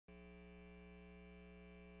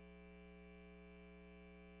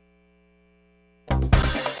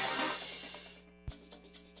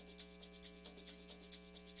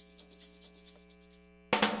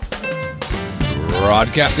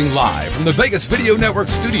Broadcasting live from the Vegas Video Network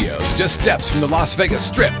studios, just steps from the Las Vegas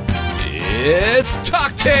Strip, it's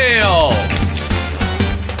Talktails!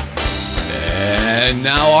 And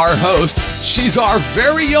now our host, she's our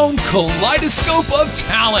very own kaleidoscope of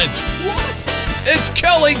talent. What? It's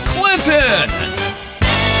Kelly Clinton!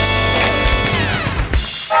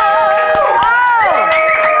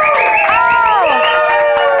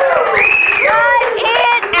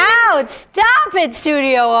 Stop it,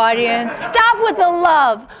 studio audience. Stop with the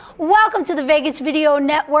love. Welcome to the Vegas Video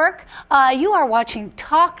Network. You are watching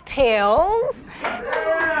Talktails.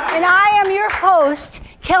 And I am your host,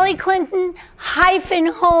 Kelly Clinton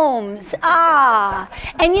Holmes.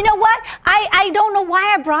 And you know what? I don't know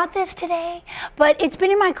why I brought this today, but it's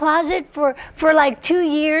been in my closet for like 2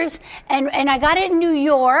 years, and I got it in New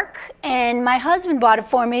York, and my husband bought it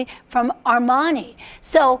for me from Armani.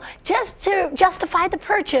 So just to justify the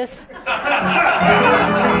purchase,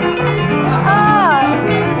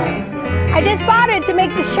 I just bought it to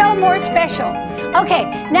make the show more special. Okay,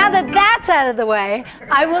 now that that's out of the way,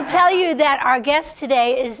 I will tell you that our guest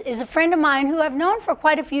today is a friend of mine who I've known for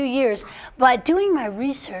quite a few years, but doing my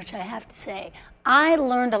research, I have to say, I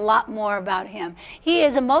learned a lot more about him. He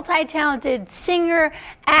is a multi-talented singer,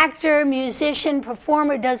 actor, musician,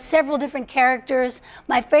 performer, does several different characters.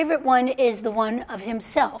 My favorite one is the one of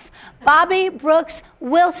himself. Bobby Brooks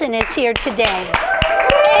Wilson is here today.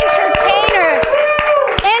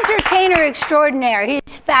 Entertainer extraordinaire.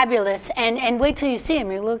 He's fabulous, and wait till you see him.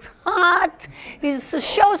 He looks hot. He's a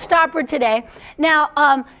showstopper today. Now,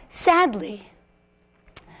 sadly,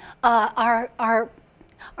 our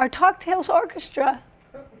Talktails Orchestra,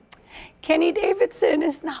 Kenny Davidson,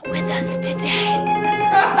 is not with us today.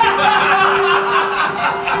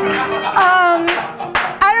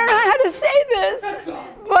 I don't know how to say this,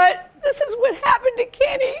 but this is what happened to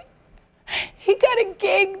Kenny. He got a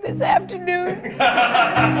gig this afternoon.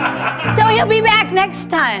 So he'll be back next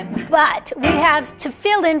time. But we have to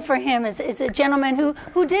fill in for him is a gentleman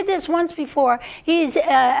who did this once before. He's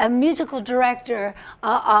a musical director,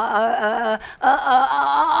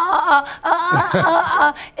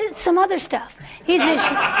 some other stuff. He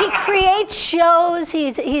creates shows.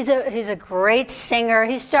 He's a great singer.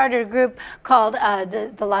 He started a group called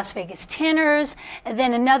the Las Vegas Tenors, and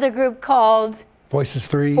then another group called Voices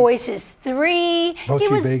 3. Voices 3.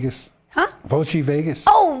 Vegas. Huh? Voce Vegas.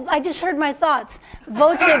 Oh, I just heard my thoughts.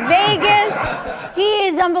 Voce Vegas. He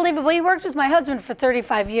is unbelievable. He worked with my husband for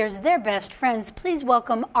 35 years. They're best friends. Please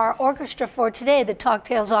welcome our orchestra for today. The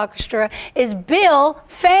Talktails Orchestra is Bill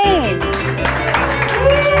Fayne.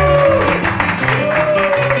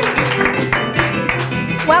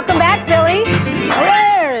 Welcome back, Billy.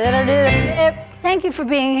 Thank you for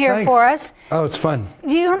being here for us. Oh, it's fun.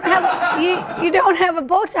 You don't have a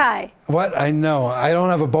bow tie. What? I know. I don't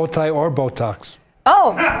have a bow tie or Botox.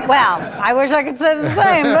 Oh, well, I wish I could say the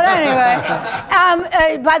same, but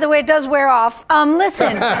anyway. By the way, it does wear off.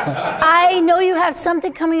 Listen, I know you have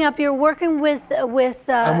something coming up. You're working with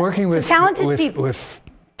I'm working with talented people. With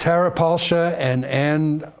Tara Palsha and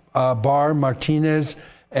Ann Barr Martinez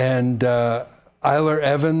and Eiler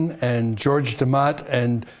Evan and George DeMott,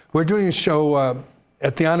 and we're doing a show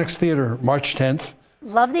at the Onyx Theater March 10th.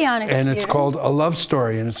 Love the Onyx and Theater. It's called A Love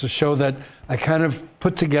Story, and it's a show that I kind of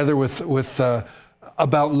put together with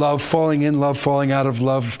about love, falling in love, falling out of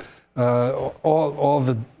love, all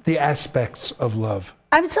the aspects of love.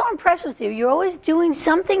 I'm so impressed with you. You're always doing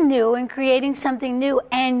something new and creating something new,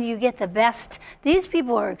 and you get the best. These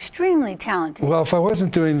people are extremely talented. Well, if I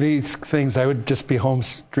wasn't doing these things, I would just be home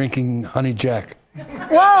drinking Honey Jack.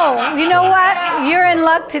 Whoa, you know what? You're in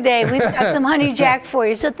luck today. We've got some Honey Jack for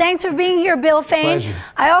you. So thanks for being here, Bill Fayne. Pleasure.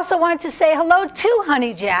 I also wanted to say hello to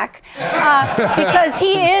Honey Jack, because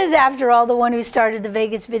he is, after all, the one who started the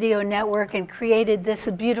Vegas Video Network and created this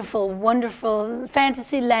beautiful, wonderful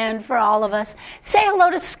fantasy land for all of us. Say hello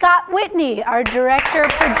to Scott Whitney, our director,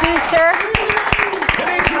 producer.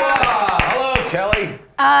 Hello, Kelly.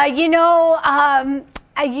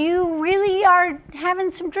 You really are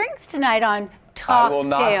having some drinks tonight on Talktails. I will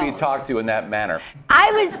not be talked to in that manner.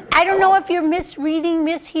 I don't know if you're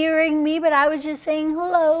mishearing me, but I was just saying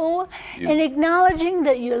hello and acknowledging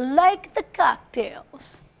that you like the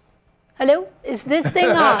cocktails. Hello? Is this thing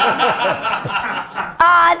on?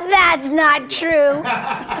 That's not true.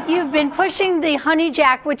 You've been pushing the Honey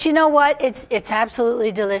Jack, which, you know what? It's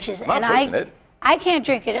absolutely delicious. I'm not pushing it. I can't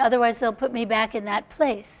drink it, otherwise they'll put me back in that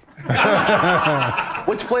place.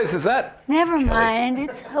 Which place is that? Never mind.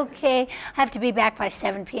 It's okay. I have to be back by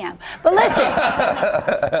 7 p.m. But listen,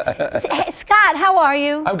 hey, Scott, how are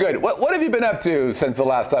you? I'm good. What have you been up to since the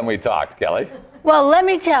last time we talked, Kelly? Well, let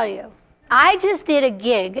me tell you. I just did a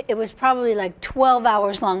gig. It was probably like 12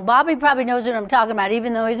 hours long. Bobby probably knows what I'm talking about,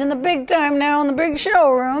 even though he's in the big time now in the big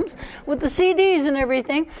showrooms with the CDs and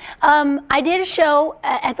everything. I did a show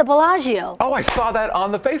at the Bellagio. Oh, I saw that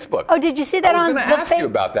on the Facebook. Oh, did you see that on the I was going to ask you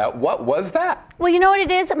about that. What was that? Well, you know what it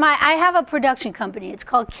is? I have a production company. It's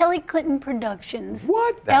called Kelly Clinton Productions.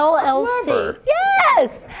 What? That's LLC. clever.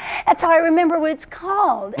 Yes! That's how I remember what it's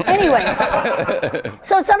called. Anyway,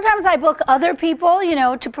 so sometimes I book other people, you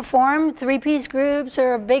know, to perform, three-piece groups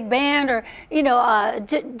or a big band or, you know,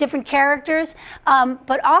 different characters.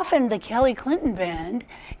 But often the Kelly Clinton Band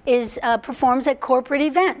performs at corporate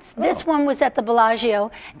events. Oh. This one was at the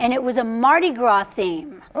Bellagio, and it was a Mardi Gras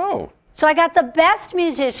theme. Oh. So I got the best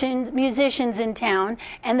musicians in town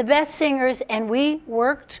and the best singers, and we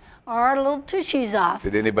worked our little tushies off.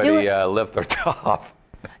 Did anybody lift their top?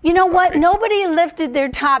 You know what? Nobody lifted their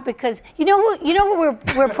top because you know who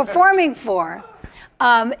we're performing for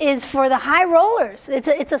is for the high rollers.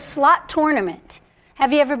 It's a slot tournament.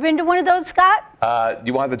 Have you ever been to one of those, Scott?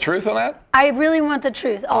 You want the truth on that? I really want the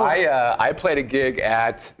truth. Oh. I played a gig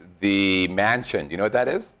at the Mansion. You know what that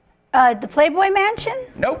is? The Playboy Mansion?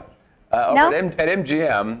 Nope. No? At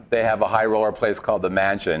MGM, they have a high roller place called the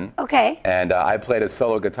Mansion. Okay. And I played a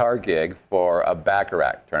solo guitar gig for a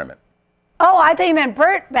Baccarat tournament. Oh, I thought you meant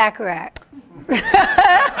Burt Bacharach.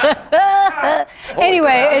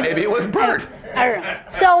 Anyway. Maybe it was Burt. I don't know.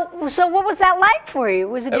 So what was that like for you?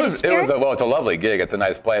 Was it a good experience? It's a lovely gig. It's a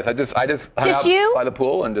nice place. I just hung out by the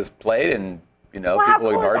pool and just played, and people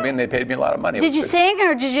ignored me and they paid me a lot of money. Did you sing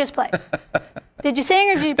or did you just play? Did you sing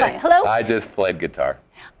or did you play? Hello? I just played guitar.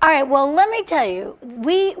 All right, well, let me tell you,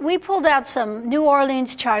 we pulled out some New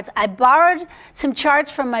Orleans charts. I borrowed some charts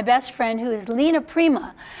from my best friend, who is Lena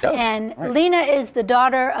Prima. Oh, and right. Lena is the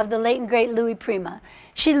daughter of the late and great Louis Prima.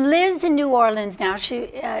 She lives in New Orleans now. She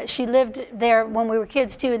lived there when we were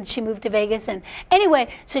kids, too, and she moved to Vegas. And anyway,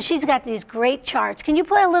 so she's got these great charts. Can you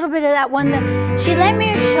play a little bit of that one? She lent me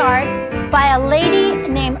a chart by a lady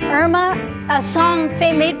named Irma, a song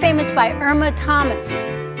made famous by Irma Thomas.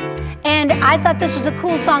 And I thought this was a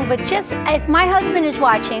cool song, but just if my husband is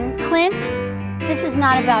watching, Clint, this is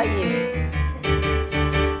not about you.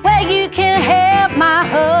 Well, you can have my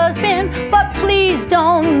husband, but please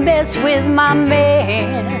don't mess with my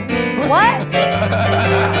man. What?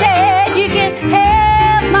 Said you can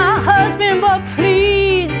have my husband, but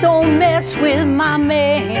please don't mess with my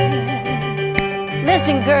man.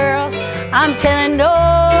 Listen, girls, I'm telling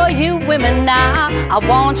all you women now, I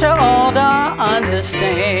want you all to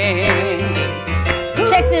understand.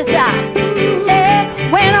 Check this out. Said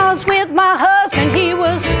when I was with my husband, he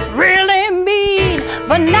was really mean,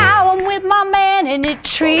 but now I'm with my man and it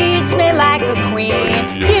treats me like a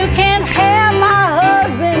queen. You can have my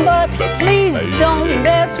husband, but please don't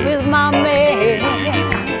mess with my man.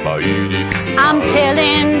 I'm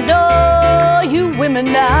telling all you women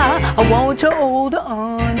now, I want you all to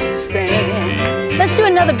understand. Let's do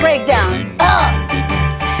another breakdown.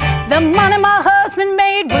 The money my husband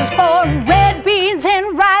made was for red beans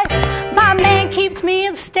and rice. My man keeps me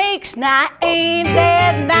in steaks, now ain't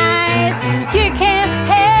that nice? You can't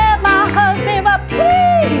have my husband, but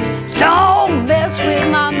please don't mess with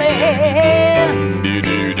my man.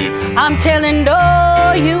 I'm telling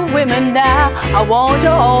all you women now, I want you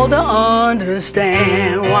all to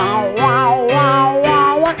understand. Wow, wow, wow,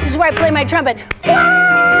 wow, wow. This is where I play my trumpet.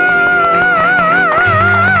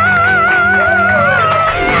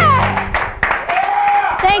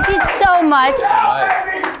 Thank you so much.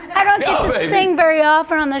 I don't get to sing very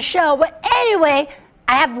often on the show, but anyway,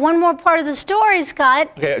 I have one more part of the story,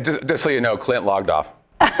 Scott. Okay, just so you know, Clint logged off.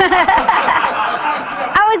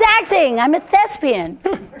 I was acting. I'm a thespian,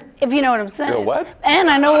 if you know what I'm saying. You're what? And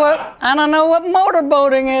I don't know what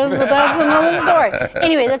motorboating is, but that's another story.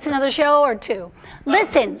 Anyway, that's another show or two.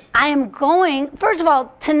 Listen, I am going. First of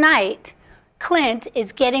all, tonight, Clint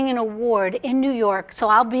is getting an award in New York, so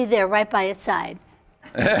I'll be there right by his side.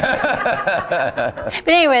 But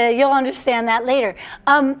anyway, you'll understand that later.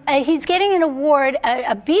 He's getting an award,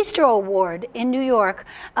 a Bistro Award in New York,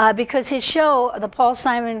 because his show, the Paul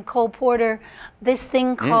Simon, Cole Porter, This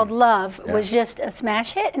Thing Called Love, was just a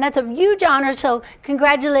smash hit. And that's a huge honor, so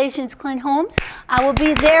congratulations, Clint Holmes. I will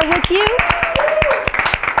be there with you.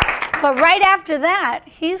 But right after that,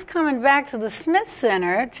 he's coming back to the Smith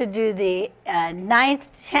Center to do the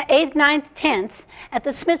 8th, 9th, 10th at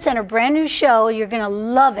the Smith Center. Brand new show. You're going to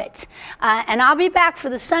love it. And I'll be back for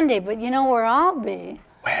the Sunday, but you know where I'll be?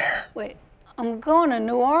 Where? Wait, I'm going to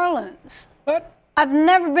New Orleans. What? I've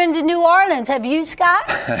never been to New Orleans. Have you, Scott?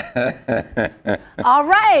 All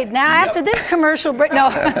right. Now, after this commercial break. No.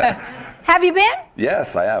 Have you been?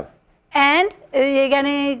 Yes, I have. And you got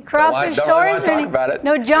any crawfish don't stories? Want to talk about it.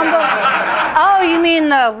 No jumbo? Oh, you mean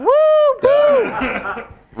the woo!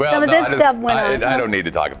 Well, Some of this stuff went on. I don't need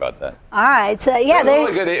to talk about that. All right. So, yeah.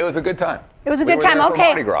 It was a good time. It was a good time.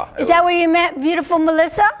 Okay. Is that where you met beautiful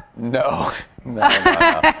Melissa? No.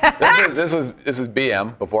 This was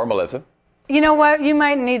BM before Melissa. You know what? You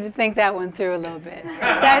might need to think that one through a little bit. We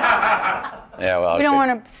don't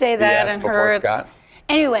want to say that and her. Scott.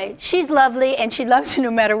 Anyway, she's lovely, and she loves you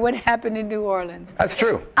no matter what happened in New Orleans. That's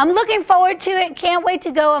true. I'm looking forward to it. Can't wait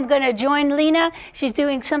to go. I'm going to join Lena. She's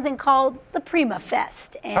doing something called the Prima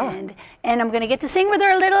Fest, and I'm going to get to sing with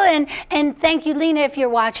her a little. And thank you, Lena, if you're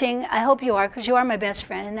watching. I hope you are, because you are my best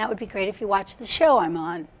friend, and that would be great if you watch the show I'm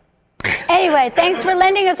on. Anyway, thanks for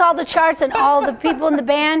lending us all the charts, and all the people in the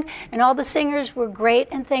band and all the singers were great,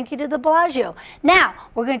 and thank you to the Bellagio. Now,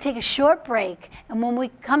 we're going to take a short break, and when we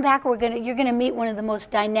come back, you're going to meet one of the most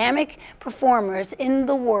dynamic performers in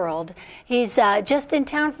the world. He's just in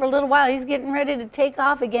town for a little while. He's getting ready to take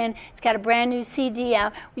off again. He's got a brand new CD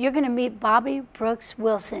out. You're going to meet Bobby Brooks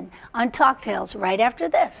Wilson on Talktails right after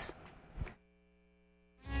this.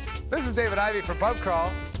 This is David Ivey from Pub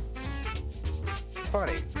Crawl.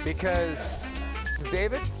 Funny because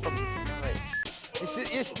David you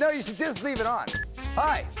should just leave it on.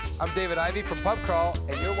 Hi, I'm David Ivey from Pub Crawl,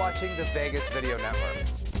 and you're watching the Vegas Video Network.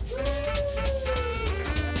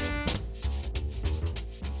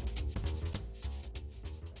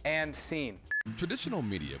 And scene. Traditional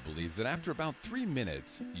media believes that after about 3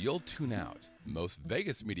 minutes, you'll tune out. Most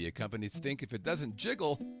Vegas media companies think if it doesn't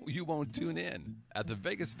jiggle, you won't tune in. At the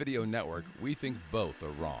Vegas Video Network, we think both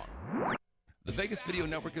are wrong. The Vegas Video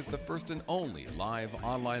Network is the first and only live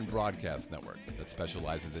online broadcast network that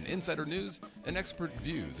specializes in insider news and expert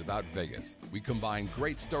views about Vegas. We combine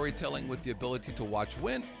great storytelling with the ability to watch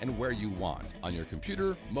when and where you want on your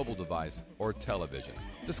computer, mobile device, or television.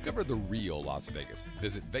 Discover the real Las Vegas.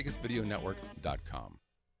 Visit VegasVideoNetwork.com.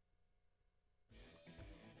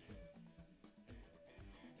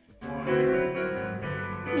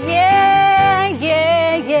 Yeah.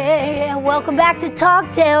 Welcome back to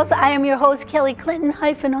Talktails. I am your host, Kelly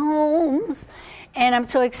Clinton-Holmes. And I'm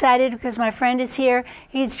so excited because my friend is here.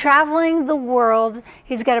 He's traveling the world.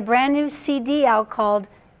 He's got a brand new CD out called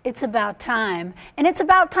It's About Time. And it's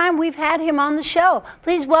about time we've had him on the show.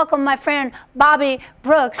 Please welcome my friend, Bobby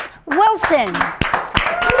Brooks Wilson.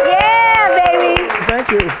 Yeah, baby. Thank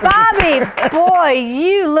you. Bobby, boy,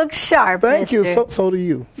 you look sharp. Thank you. So do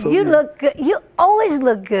you. You look good. You always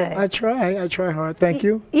look good. I try hard. Thank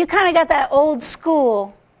you. You kind of got that old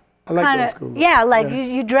school. I like old school. Yeah,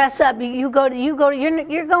 you dress up. You're going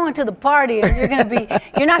to the party, and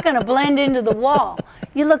you're not gonna blend into the wall.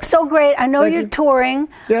 You look so great. I know you're touring.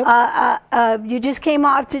 Yep. You just came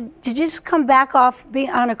off. Did you just come back off being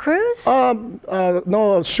on a cruise?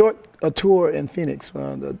 No, a tour in Phoenix,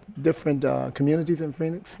 the different communities in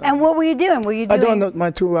Phoenix. And what were you doing? I doing my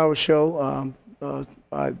 2-hour show.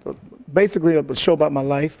 Basically a show about my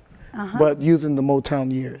life, but using the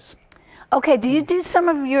Motown years. Okay, do you do some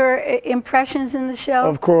of your impressions in the show?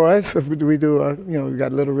 Of course, we do. We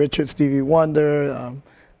got Little Richard, Stevie Wonder,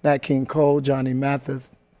 Nat King Cole, Johnny Mathis.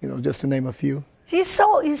 Just to name a few. You're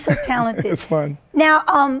so talented. It's fun.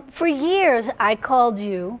 Now, for years, I called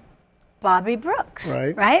you Bobby Brooks.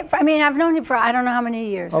 Right. I mean, I've known you for I don't know how many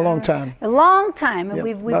years. A long time. A long time, and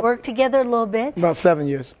we've worked together a little bit. About 7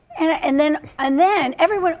 years. And then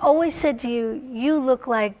everyone always said to you, you look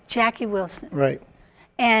like Jackie Wilson. Right.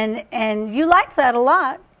 And you liked that a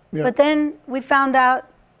lot, but then we found out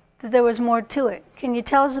that there was more to it. Can you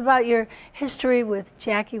tell us about your history with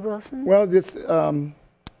Jackie Wilson? Well,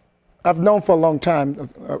 I've known for a long time.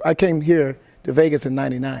 I came here to Vegas in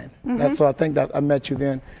 '99. So I think that I met you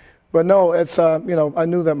then. But no, it's I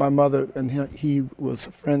knew that my mother and he was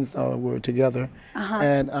friends. Were together,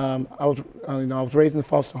 and I was raised in a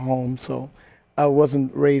foster home, so I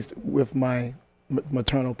wasn't raised with my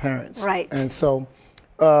maternal parents. Right. And so.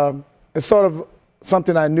 It's sort of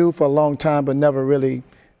something I knew for a long time, but never really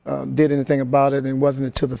did anything about it. And it wasn't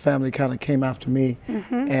until the family kind of came after me,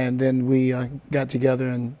 and then we got together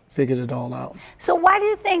and figured it all out. So why do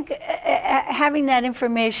you think having that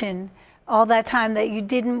information all that time that you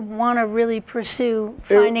didn't want to really pursue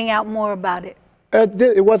finding out more about it?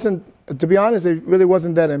 It wasn't, to be honest, it really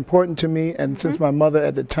wasn't that important to me. And since my mother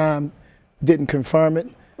at the time didn't confirm it,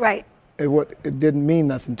 right, it didn't mean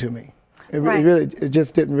nothing to me. It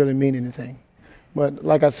just didn't really mean anything. But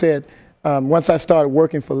like I said, once I started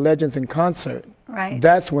working for Legends in Concert,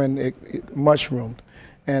 that's when it mushroomed.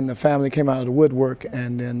 And the family came out of the woodwork,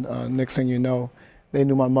 and then next thing you know, they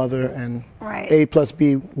knew my mother, and A plus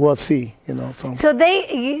B was C, you know. So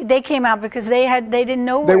they came out because they didn't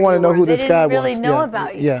know where they wanted to know who this guy was. They didn't really know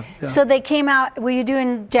about you. Yeah. So they came out. Were you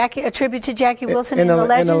doing a tribute to Jackie Wilson in the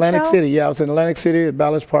Legend in Atlantic show? City? Yeah, I was in Atlantic City at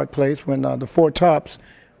Ballard's Park Place when the Four Tops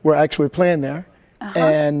were actually playing there,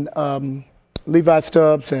 and Levi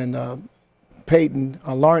Stubbs and Payton,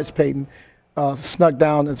 Lawrence Payton, snuck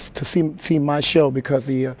down to see my show because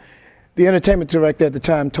the entertainment director at the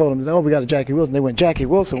time told them, "Oh, we got a Jackie Wilson." They went, "Jackie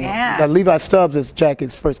Wilson?" Yeah. Levi Stubbs is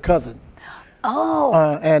Jackie's first cousin. Oh.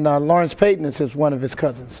 And Lawrence Payton is one of his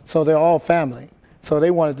cousins. So they're all family. So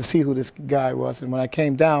they wanted to see who this guy was. And when I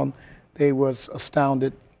came down, they was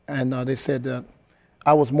astounded. And they said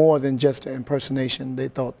I was more than just an impersonation. They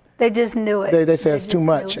thought. They just knew it. They said it's too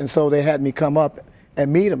much. And so they had me come up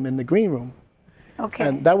and meet him in the green room. Okay.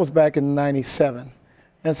 And that was back in '97.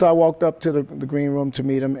 And so I walked up to the green room to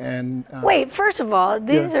meet him. And wait, first of all,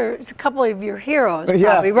 these are a couple of your heroes,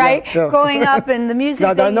 probably, right? Yeah. Growing up in the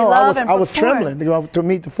music that you love and I was trembling to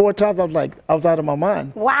meet the Four Tops. I was out of my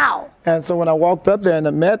mind. Wow. And so when I walked up there and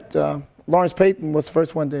I met Lawrence Payton was the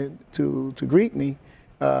first one to greet me.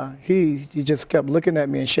 He just kept looking at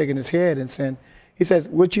me and shaking his head and saying, he says,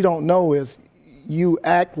 "What you don't know is you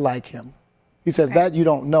act like him." He says, "That you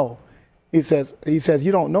don't know." He says,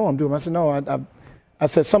 "You don't know him, do him." I said, "No, I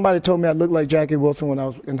said, somebody told me I looked like Jackie Wilson when I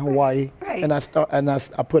was in Hawaii, and I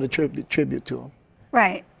put a tribute to him."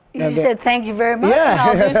 Right. You said, "Thank you very much, and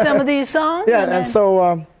I'll do some of these songs." Yeah, and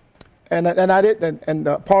so, and I did, and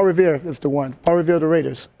Paul Revere is the one. Paul Revere, the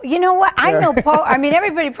Raiders. You know what? I know Paul. I mean,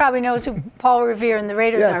 everybody probably knows who Paul Revere and the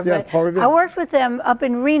Raiders are. Yes, but Paul Revere. I worked with them up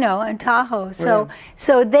in Reno and Tahoe. So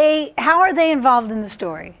how are they involved in the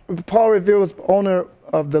story? Paul Revere was owner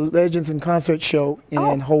of the Legends and Concert show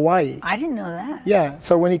in Hawaii. I didn't know that. Yeah,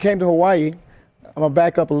 so when he came to Hawaii, I'm going to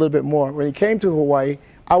back up a little bit more. When he came to Hawaii,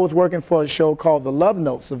 I was working for a show called The Love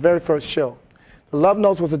Notes, the very first show. The Love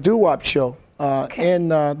Notes was a doo-wop show in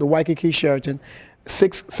the Waikiki Sheraton.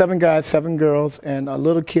 7 guys, 7 girls, and a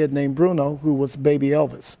little kid named Bruno, who was baby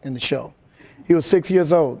Elvis in the show. He was 6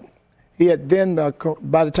 years old. He had then,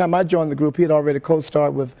 by the time I joined the group, he had already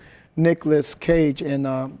co-starred with Nicolas Cage in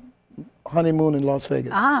Honeymoon in Las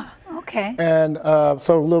Vegas. Ah, okay. And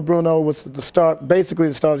so little Bruno was basically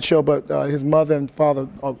the start of the show, but his mother and father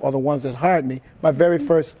are the ones that hired me. My very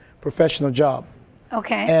first professional job.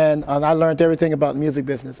 Okay. And I learned everything about the music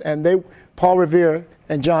business. And Paul Revere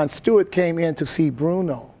and John Stewart came in to see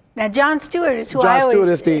Bruno. Now, John Stewart is who I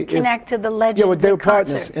always connect to the Legends. Yeah, well, they were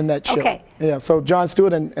partners partners in that show. Okay. Yeah, so John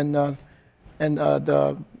Stewart and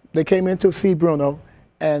they came in to see Bruno,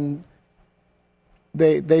 and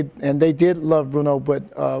they did love Bruno,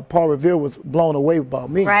 but Paul Revere was blown away about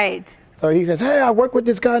me. Right. So he says, "Hey, I work with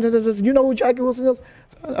this guy. You know who Jackie Wilson is?"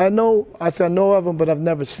 I know. I said, "I know of him, but I've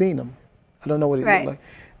never seen him. I don't know what he looked like."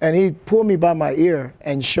 And he pulled me by my ear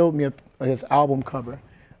and showed me his album cover,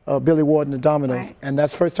 Billy Ward and the Dominoes. Right. And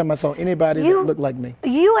that's the first time I saw anybody that looked like me.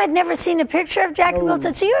 You had never seen a picture of Jackie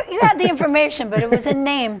Wilson, so you had the information, but it was a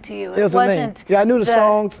name to you. It wasn't. A name. Yeah, I knew the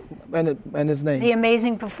songs and his name. The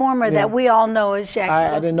amazing performer that we all know as Jackie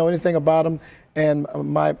Wilson. I didn't know anything about him. And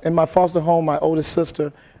in my foster home, my oldest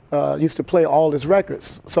sister used to play all his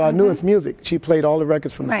records. So I knew his music. She played all the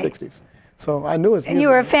records from the 60s. So I knew his music. And you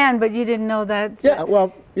were a fan, but you didn't know that. Yeah,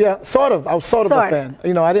 well, yeah, sort of. I was sort of a fan.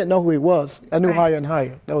 You know, I didn't know who he was. I knew Higher and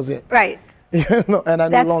Higher. That was it. Right. And I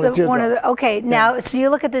knew Lonely Teardrop. One of the, okay, now, so you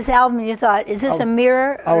look at this album and you thought, is this a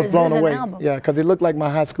mirror or is this an album? Yeah, because it looked like my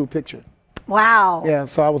high school picture. Wow. Yeah,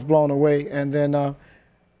 so I was blown away. And then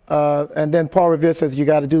Paul Revere says, "You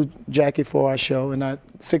got to do Jackie for our show." And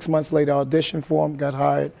 6 months later, I auditioned for him, got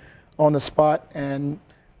hired on the spot. And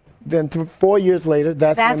then 4 years later,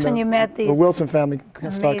 that's when you met the Wilson family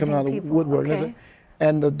started coming out of the woodwork. Okay.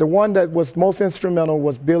 And the one that was most instrumental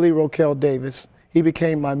was Billy Roquel Davis. He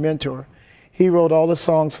became my mentor. He wrote all the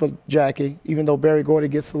songs for Jackie, even though Berry Gordy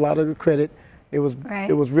gets a lot of the credit. It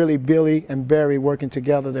was really Billy and Barry working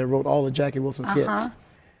together that wrote all of Jackie Wilson's hits.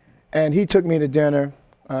 And he took me to dinner.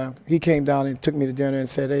 He came down and took me to dinner and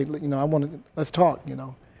said, "Hey, let's talk,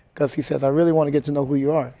 because he says, I really want to get to know who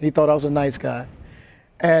you are." He thought I was a nice guy.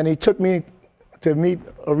 And he took me to meet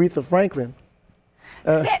Aretha Franklin.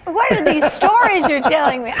 What are these stories you're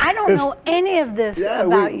telling me? I don't know any of this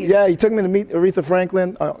about you. Yeah, he took me to meet Aretha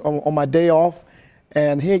Franklin on my day off.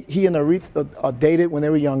 And he and Aretha dated when they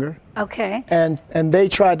were younger. Okay. And they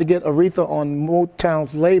tried to get Aretha on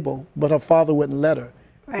Motown's label, but her father wouldn't let her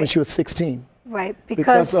when she was 16. Right,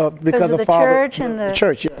 because of the church and the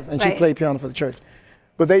church, yes, and she played piano for the church.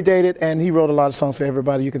 But they dated, and he wrote a lot of songs for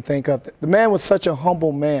everybody you can think of. The man was such a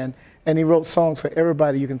humble man, and he wrote songs for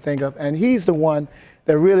everybody you can think of. And he's the one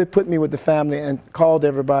that really put me with the family and called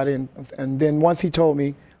everybody. And then once he told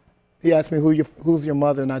me, he asked me who's your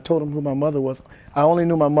mother, and I told him who my mother was. I only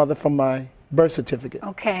knew my mother from my birth certificate.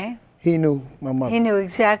 Okay. He knew my mother. He knew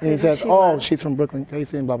exactly and he who says, she was. she's from Brooklyn,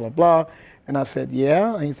 Casey, and blah, blah, blah. And I said,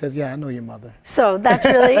 yeah. And he says, yeah, I know your mother. So that's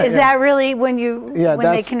really, is that really when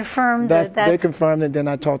they confirmed that that's... They confirmed it, then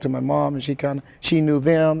I talked to my mom, and she knew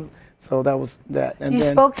them. So that was that. And you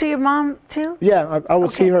spoke to your mom, too? Yeah, I would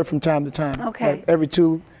see her from time to time. Okay. Like every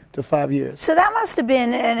 2 to 5 years. So that must have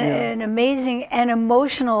been an amazing and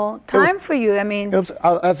emotional time for you. I mean... It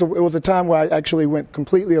was a time where I actually went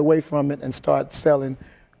completely away from it and started selling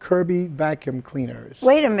Kirby vacuum cleaners.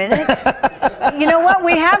 Wait a minute. You know what?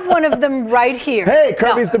 We have one of them right here. Hey,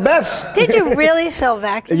 Kirby's the best. Did you really sell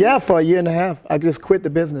vacuums? Yeah, for a year and a half. I just quit the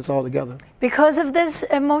business altogether. Because of this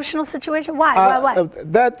emotional situation? Why? Why?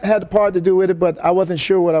 That had a part to do with it, but I wasn't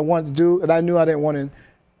sure what I wanted to do, and I knew I didn't want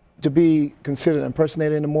to be considered an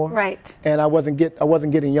impersonator anymore. Right. And I wasn't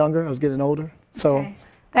getting younger. I was getting older. So. Okay.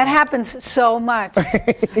 That happens so much.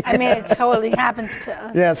 I mean, it totally happens to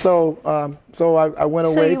us. Yeah, so I went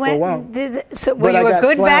away for a while. So were you a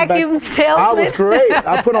good vacuum salesman? I was great.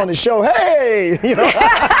 I put on the show. Hey, you know.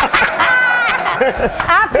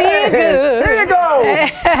 I feel good. Here you go.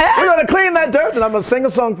 We're gonna clean that dirt, and I'm gonna sing a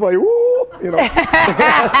song for you. Woo, you know.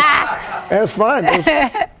 And it's fun.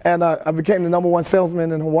 And I became the #1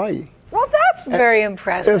 salesman in Hawaii. Well, that's very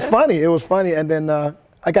impressive. It's funny. It was funny, and then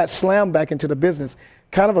I got slammed back into the business.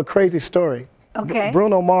 Kind of a crazy story. Okay.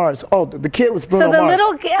 Bruno Mars. Oh, the kid was Bruno Mars. So the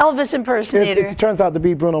little Elvis impersonator. It turns out to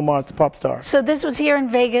be Bruno Mars, the pop star. So this was here in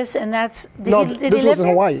Vegas, and that's... This was in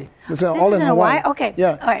Hawaii. This is in Hawaii? Okay.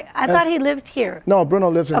 Yeah. All right. I thought he lived here. No,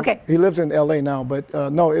 Bruno lives in... Okay. He lives in L.A. now, but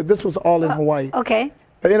no, this was all in Hawaii. Okay.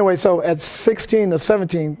 But anyway, so at 16 or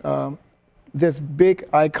 17, this big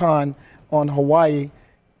icon on Hawaii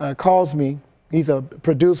calls me. He's a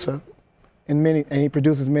producer. And he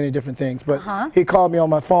produces many different things. But he called me on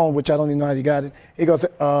my phone, which I don't even know how he got it. He goes,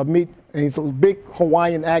 meet, and he's a big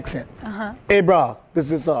Hawaiian accent. Hey, bro,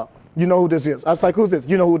 this is, you know who this is? I was like, who's this?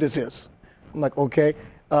 You know who this is? I'm like, okay.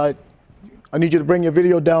 I need you to bring your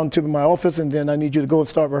video down to my office, and then I need you to go and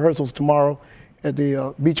start rehearsals tomorrow at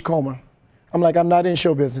the Beachcomber. I'm like, I'm not in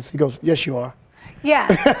show business. He goes, yes, you are. Yeah.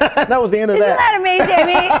 That was the end of Isn't that. Isn't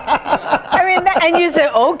that amazing? And you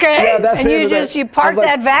said, okay. Yeah, that's and the end of that. You parked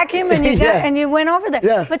that vacuum and you and you went over there.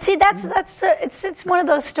 Yeah. But see, it's one of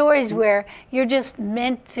those stories where you're just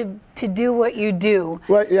meant to do what you do.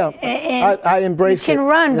 Well, yeah. And I embraced it. You can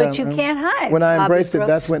run, but you can't hide. When I embraced it,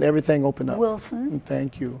 that's when everything opened up. Wilson.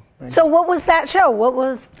 Thank you. So what was that show? What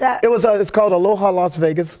was that? It was. It's called Aloha Las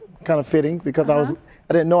Vegas. Kind of fitting because I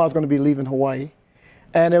didn't know I was going to be leaving Hawaii.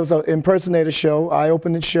 And it was an impersonator show. I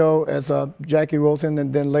opened the show as Jackie Wilson,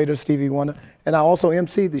 and then later Stevie Wonder. And I also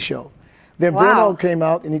emceed the show. Then Bruno came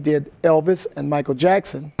out and he did Elvis and Michael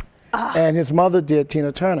Jackson. And his mother did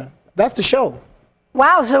Tina Turner. That's the show.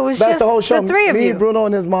 Wow, so it was That's just the whole show. The three of you. Me, Bruno,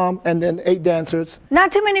 and his mom, and then 8 dancers.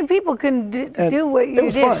 Not too many people can do what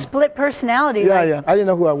you did, split personality. Yeah. I didn't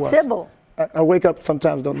know who I was. Sybil. I wake up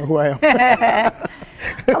sometimes, don't know who I am.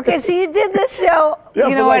 Okay, so you did this show. Yeah,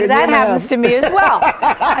 you know what? That happens to me as well.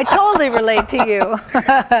 I totally relate to you.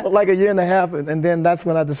 For like a year and a half, and then that's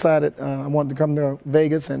when I decided I wanted to come to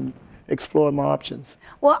Vegas and explore my options.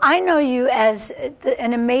 Well, I know you as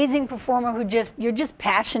an amazing performer you're just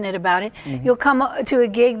passionate about it. Mm-hmm. You'll come to a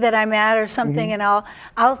gig that I'm at or something, and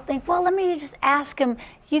I'll think, well, let me just ask him.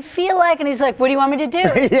 You feel like, and he's like, what do you want me to do?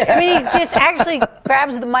 I mean, he just actually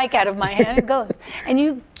grabs the mic out of my hand and goes. And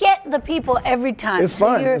you get the people every time. It's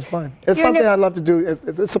fun. It's fun. It's something I love to do.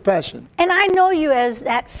 It's a passion. And I know you as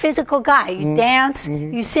that physical guy. You dance,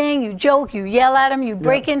 you sing, you joke, you yell at them, you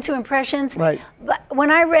break into impressions. Right. But when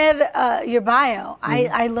I read your bio,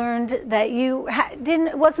 I learned that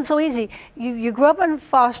it wasn't so easy. You grew up in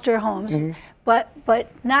foster homes. But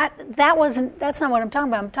that's not what I'm talking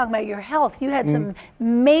about. I'm talking about your health. You had some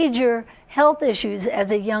major health issues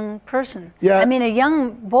as a young person. Yeah. I mean, a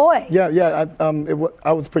young boy. Yeah.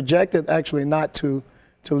 I was projected actually not to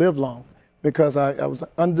live long because I was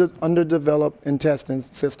underdeveloped intestine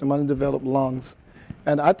system, underdeveloped lungs,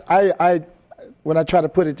 and I when I try to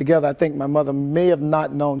put it together, I think my mother may have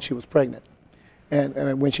not known she was pregnant,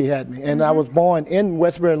 and when she had me, and I was born in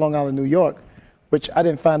Westbury, Long Island, New York, which I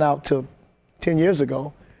didn't find out till 10 years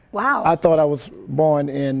ago. Wow. I thought I was born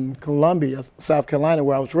in Columbia, South Carolina,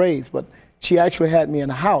 where I was raised, but she actually had me in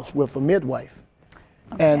a house with a midwife.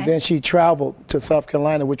 Okay. And then she traveled to South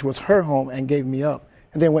Carolina, which was her home, and gave me up,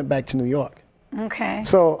 and then went back to New York. Okay.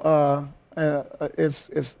 So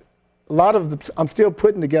it's a lot of I'm still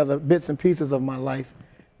putting together bits and pieces of my life,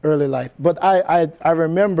 early life. But I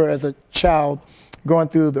remember as a child going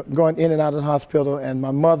in and out of the hospital, and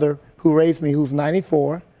my mother, who raised me, who's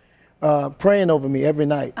 94, praying over me every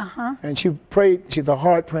night. And she prayed. She's a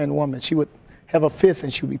hard praying woman. She would have a fist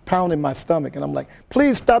and she would be pounding my stomach, and I'm like,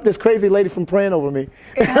 please stop this crazy lady from praying over me.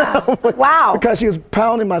 Yeah. Wow. Because she was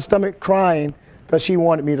pounding my stomach, crying, because she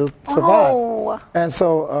wanted me to survive. Oh. And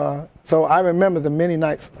so I remember the many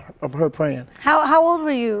nights of her praying. How old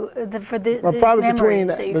were you for this? Probably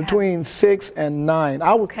between 6 and 9.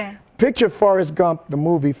 I would picture Forest Gump, the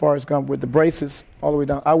movie Forest Gump, with the braces all the way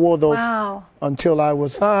down. I wore those until I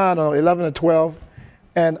was, I don't know, 11 or 12.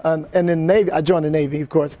 And in the Navy, I joined the Navy, of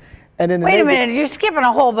course. And in the Wait Navy, a minute, you're skipping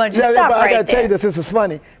a whole bunch of stuff but right I got to tell you there. this is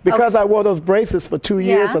funny. Because I wore those braces for 2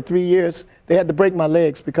 years or 3 years, they had to break my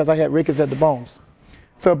legs because I had rickets at the bones.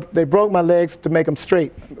 So they broke my legs to make them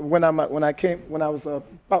straight. When I was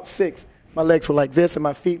about 6, my legs were like this and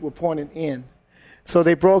my feet were pointing in. So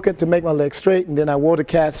they broke it to make my legs straight, and then I wore the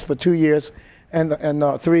cast for 2 years and 3. I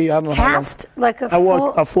don't know cast how long. Like a I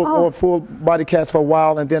wore a full body cast for a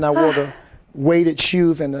while, and then I wore the weighted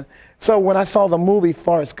shoes so when I saw the movie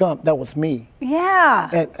Forrest Gump, that was me. Yeah.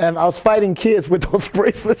 And I was fighting kids with those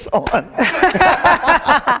bracelets on.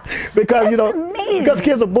 Because, because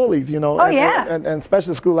kids are bullies, Oh, and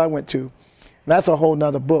especially the school I went to. And that's a whole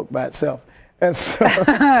nother book by itself. And so,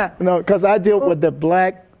 because I deal with the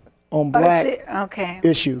black on black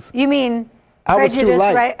issues. You mean I was too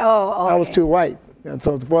light. Right? Oh, okay. I was too white. And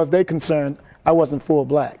so as far as they're concerned, I wasn't full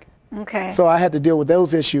black. Okay. So I had to deal with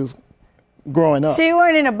those issues growing up. So you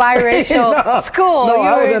weren't in a biracial school. No,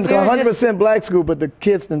 I was in 100% black school, but the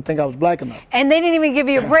kids didn't think I was black enough. And they didn't even give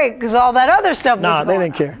you a break because all that other stuff was going they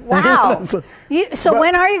didn't care. Wow. So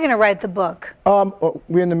when are you going to write the book?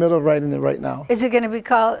 We're in the middle of writing it right now. Is it going to be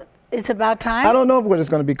called It's About Time? I don't know what it's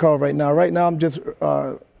going to be called right now. Right now I'm just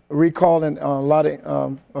recalling a lot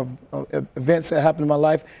of events that happened in my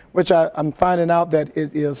life, which I'm finding out that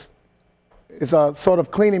it's sort of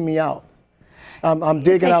cleaning me out. I'm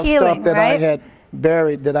digging out stuff that I had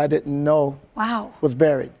buried that I didn't know was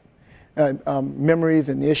buried. Memories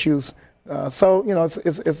and issues. So,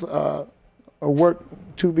 it's a work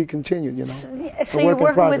to be continued, So you're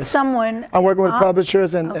working with someone? I'm working with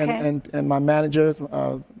publishers and my manager,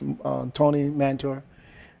 Tony Mantor.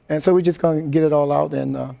 And so we're just going to get it all out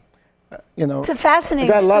and, It's a fascinating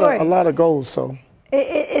story. I got a lot of goals, so.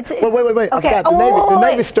 Wait. Okay. I forgot the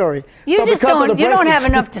Navy story. You don't have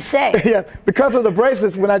enough to say. Yeah, because of the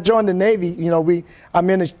bracelets, when I joined the Navy, I'm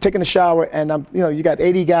taking a shower, and you got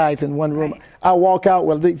 80 guys in one room. Right. I walk out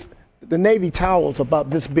with the Navy towel's about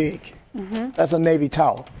this big. Mm-hmm. That's a Navy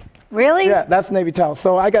towel. Really? Yeah, that's a Navy towel.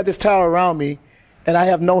 So I got this towel around me, and I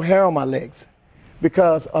have no hair on my legs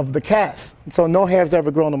because of the cast. So no hair's ever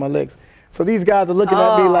grown on my legs. So these guys are looking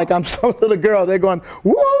at me like I'm some little girl. They're going,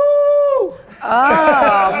 woo!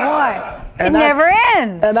 Oh, boy. It never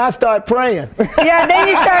ends. And I start praying. Yeah, then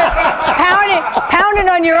you start pounding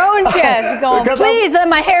on your own chest, going, please let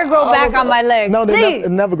my hair grow back on my legs. No,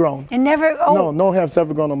 it never grown. It never, No hair's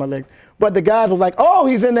ever grown on my legs. But the guys were like, oh,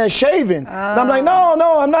 he's in there shaving. And I'm like,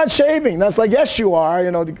 no, I'm not shaving. And I was like, yes, you are.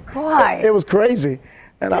 Boy. It was crazy.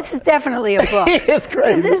 And this is definitely a book. It's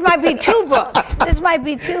crazy. This might be 2 books. It's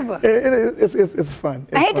fun.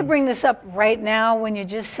 I hate to bring this up right now when you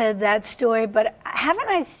just said that story, but haven't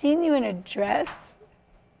I seen you in a dress?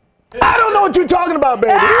 I don't know what you're talking about,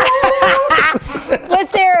 baby. Was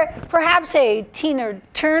there perhaps a Tina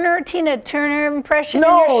Turner impression in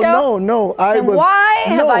your show? No. Why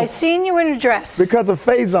have I seen you in a dress? Because of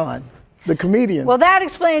Fayne, the comedian. Well, that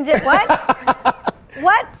explains it. What?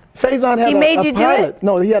 What? Fayne had he made you pilot. Do it?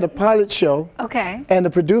 No, he had a pilot show. Okay. And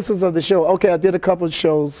the producers of the show, I did a couple of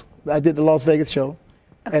shows. I did the Las Vegas show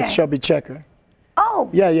at Shelby Checker. Oh.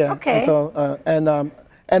 Yeah. Okay. And so,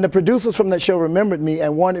 and the producers from that show remembered me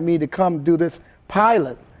and wanted me to come do this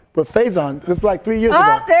pilot with Fayne. This was like 3 years ago.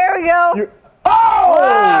 Oh, there we go.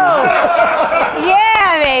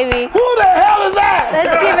 Yeah, baby. Who the hell is that?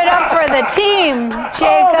 Let's give it up for the team,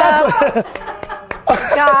 Jacob.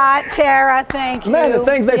 Scott, Tara, thank you. Man, the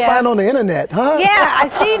things they find on the internet, huh? Yeah, I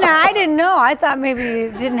see now. I didn't know. I thought maybe you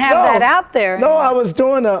didn't have that out there. No, I was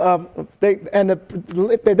doing the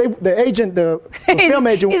agent, the film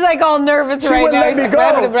agent. He's like all nervous right now. She wouldn't let me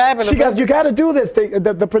go. She goes, you got to do this.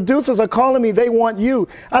 The producers are calling me. They want you.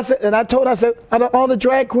 I said, out of all the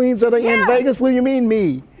drag queens that are in Vegas, what do you mean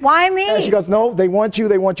me? Why me? And she goes, no, they want you.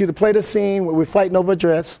 They want you to play the scene where we're fighting over a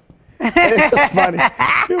dress. It was funny.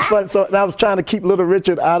 So I was trying to keep Little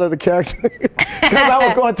Richard out of the character because I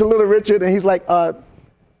was going to Little Richard, and he's like, the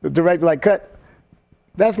director like, cut.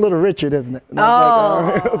 That's Little Richard, isn't it? And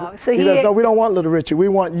so he says, no, we don't want Little Richard. We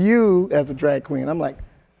want you as a drag queen. I'm like,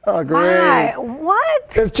 Oh, great. Why? What?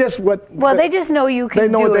 It's just what. Well, they just know you can do it.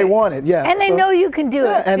 They know what they wanted, yeah. And they know you can do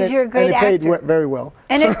it because you're a great actor. And it paid very well.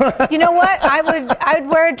 And you know what? I would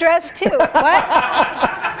wear a dress too. What?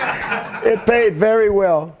 It paid very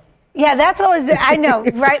well. Yeah, that's always, I know,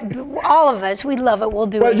 right? All of us, we love it. We'll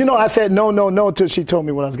do it. Well, you know, I said no until she told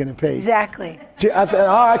me what I was getting paid. Exactly. I said,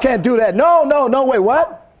 oh, I can't do that. No, wait,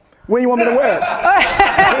 what? When you want me to wear it?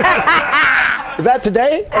 Is that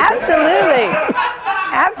today? Okay. Absolutely.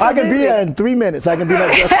 I can be there in 3 minutes. I can be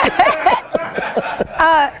there.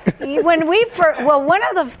 One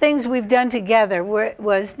of the things we've done together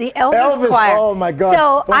was the Elvis choir. Oh my God!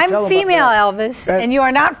 So I'm female Elvis, and you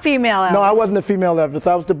are not female Elvis. No, I wasn't a female Elvis.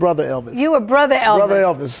 I was the brother Elvis. You were brother Elvis. Brother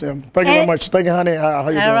Elvis. Yeah. Thank you very much. Thank you, honey. How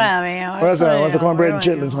you doing? What's the cornbread and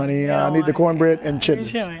chitlins, honey? I need the cornbread and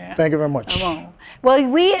chitlins. Thank you very much. Well,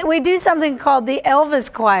 we do something called the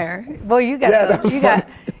Elvis choir. Boy, you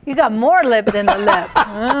got more lip than the lip.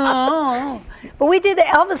 Oh. But we did the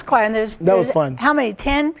Elvis choir, and there's was fun. How many?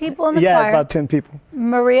 10 people in the choir? Yeah, about 10 people.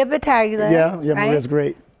 Maria Battaglia. Yeah, right? Maria's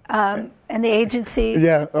great. And the agency.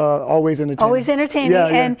 Yeah, always entertaining. Always entertaining. Yeah,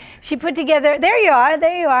 and she put together. There you are.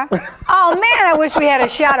 Oh man, I wish we had a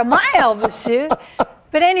shot of my Elvis suit.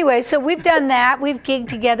 But anyway, so we've done that. We've gigged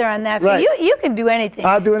together on that. So right. you can do anything.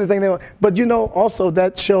 I'll do anything they want. But you know, also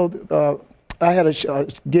that showed, I had a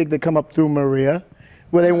gig that come up through Maria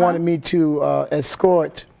where they wanted me to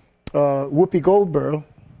escort Whoopi Goldberg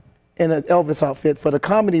in an Elvis outfit for the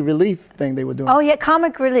comedy relief thing they were doing. Oh, yeah,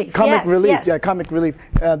 comic relief. Comic relief, yes. Yeah, comic relief.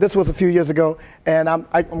 This was a few years ago, and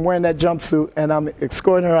I'm wearing that jumpsuit, and I'm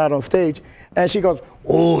escorting her out on stage, and she goes,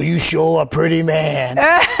 "Oh, you sure a pretty man."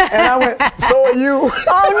 And I went, "So are you."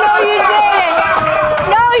 Oh, no, you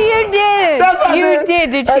didn't. No, you didn't. That's what you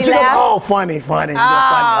did. Did and she laugh? Goes, "Oh, funny. You're funny.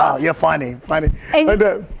 Oh, you're funny. And like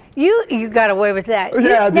that. You got away with that.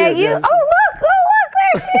 Yeah, I did. Oh, look,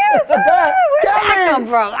 there she is. Where'd that come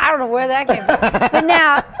from? I don't know where that came from. But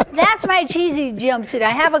now, that's my cheesy jumpsuit.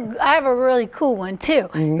 I have a really cool one, too.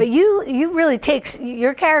 Mm-hmm. But you really takes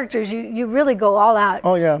your characters, you really go all out.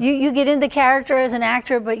 Oh, yeah. You get into character as an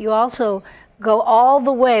actor, but you also go all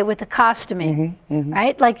the way with the costuming,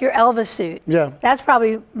 right? Like your Elvis suit. Yeah. That's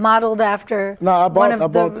probably modeled after I bought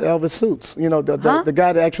Elvis suits. You know, the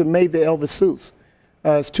guy that actually made the Elvis suits.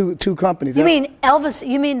 It's two companies. You mean Elvis?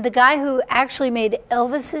 You mean the guy who actually made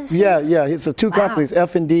Elvis's suits? Yeah. It's two companies,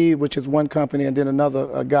 F&D, which is one company, and then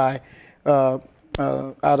another guy out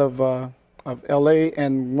of L.A.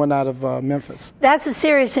 and one out of Memphis. That's a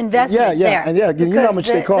serious investment. Yeah. And you know how much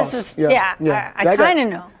they cost. I kind of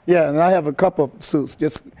know. Yeah, and I have a couple of suits.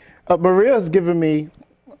 Just Maria's given me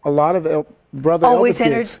a lot of brother Elvis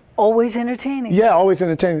gigs. Always entertaining. Yeah, always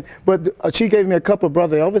entertaining. But she gave me a couple of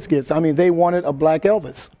brother Elvis gigs. I mean, they wanted a black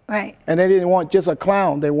Elvis. Right. And they didn't want just a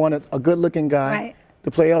clown. They wanted a good-looking guy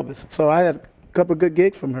to play Elvis. So I had a couple of good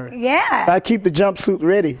gigs from her. Yeah. I keep the jumpsuit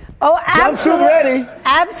ready. Oh, absolutely.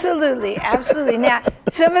 Jumpsuit ready. Absolutely. Now,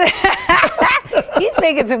 he's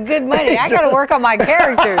making some good money. I got to work on my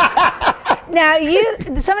characters. Now,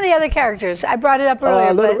 some of the other characters, I brought it up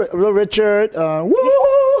earlier. Little Richard. Woo!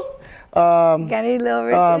 Got any Little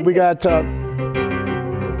Richard? We got. Shut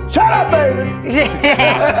up, baby!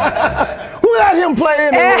 Who let him play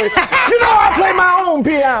anyway? You know I play my own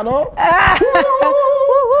piano.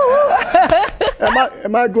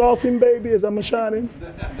 Am I glossing, baby? Am I shining?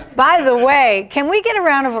 By the way, can we get a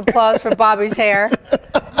round of applause for Bobby's hair?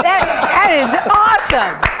 That is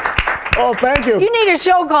awesome. Oh, thank you. You need a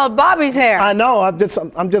show called Bobby's Hair. I know. I'm just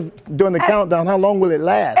doing the countdown. How long will it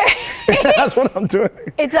last? That's what I'm doing.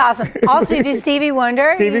 It's awesome. Also, you do Stevie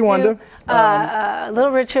Wonder. Wonder.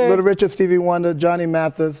 Little Richard. Little Richard, Stevie Wonder, Johnny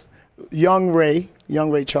Mathis, Young Ray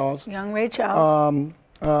Charles. Nat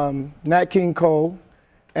King Cole,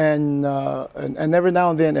 and every now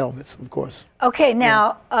and then Elvis, of course. Okay,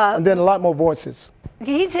 now. And then a lot more voices.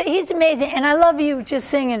 He's amazing, and I love you just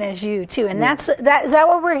singing as you too. And is that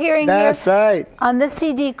what we're hearing here? That's right. On this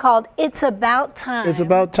CD called "It's About Time." It's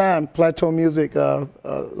About Time. Plateau Music,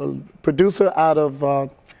 producer out of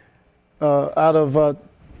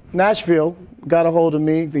Nashville, got a hold of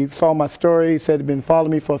me. He saw my story. He said he'd been following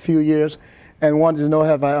me for a few years, and wanted to know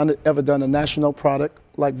have I ever done a national product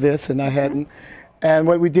like this, and I hadn't. And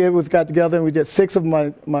what we did was got together and we did 6 of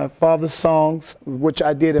my father's songs, which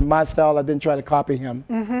I did in my style. I didn't try to copy him.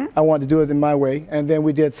 I wanted to do it in my way. And then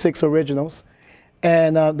we did 6 originals.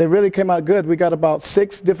 And they really came out good. We got about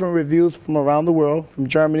 6 different reviews from around the world, from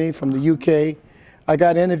Germany, from the UK. I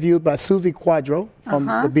got interviewed by Susie Quadro from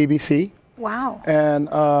the BBC. Wow.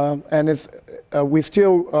 And it's we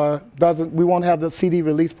still we won't have the CD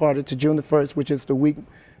release party to June the 1st, which is the week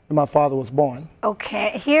and my father was born.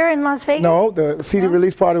 Okay, here in Las Vegas? No, the CD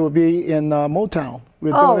release party will be in Motown.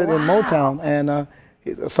 We're doing it in Motown, and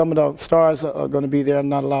some of the stars are going to be there. I'm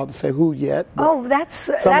not allowed to say who yet. Oh, that's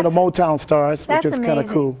some of the Motown stars, which is kind of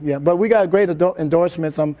cool. Yeah, but we got great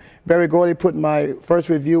endorsements. Barry Gordy put my first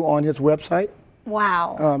review on his website.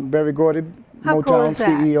 Wow. Barry Gordy, How Motown cool is that?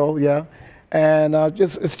 CEO. Yeah. And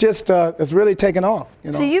it's really taken off.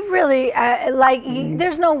 You know? So you've really,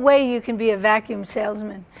 there's no way you can be a vacuum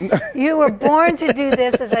salesman. You were born to do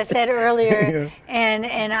this, as I said earlier,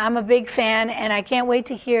 and I'm a big fan, and I can't wait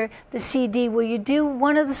to hear the CD. Will you do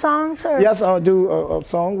one of the songs? Or? Yes, I'll do a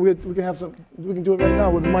song. We can have some. We can do it right now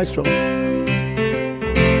with the maestro.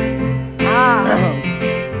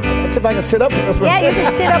 Let's see if I can sit up for this one. Yeah, you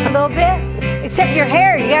can sit up a little bit. Except your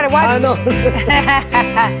hair, you got to watch. I know.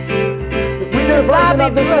 We did a version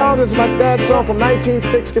of this song. This is my dad's song from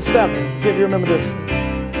 1967. See if you remember this.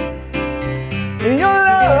 Your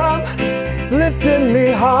love lifted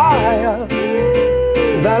me higher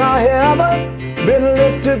than I ever been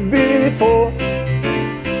lifted before.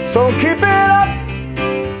 So keep it up,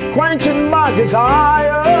 quenching my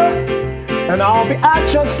desire, and I'll be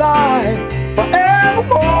at your side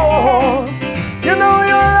forevermore. You know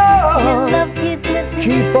your love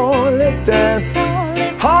keep on lifting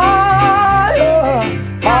higher,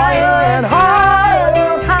 higher and higher.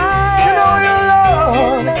 You know your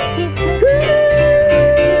love keep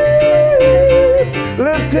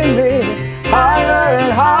lifting me higher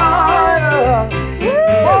and higher.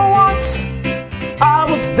 For once I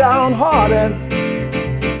was downhearted,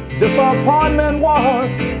 disappointment was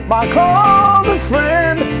my constant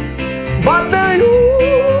friend, but then you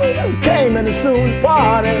came and soon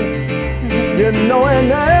parted. You know it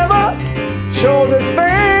never showed its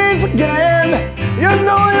face again. You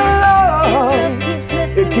know your love,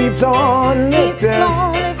 it keeps on lifting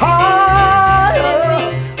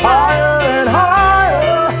higher, higher and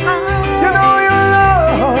higher. You know your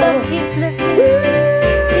love keeps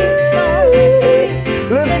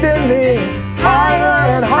lifting me higher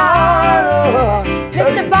and higher.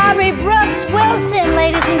 Mr. Bobby Brooks Wilson,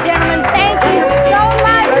 ladies and gentlemen, thank you so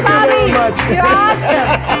much, Bobby. Thank you very much. You're awesome.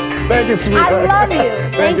 Thank you, sweetheart. I love you.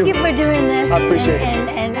 Thank you for doing this. I appreciate it.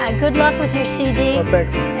 And good luck with your CD. Well,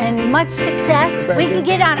 thanks. And much success. We can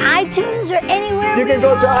get on iTunes or anywhere. You can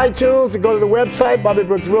go to iTunes and go to the website,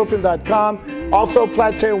 BobbyBrooksWilson.com. Also,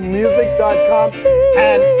 PlateauMusic.com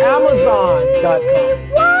and Amazon.com.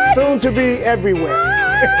 Soon to be everywhere.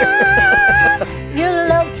 Your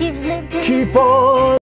love keeps lifting. Keep on.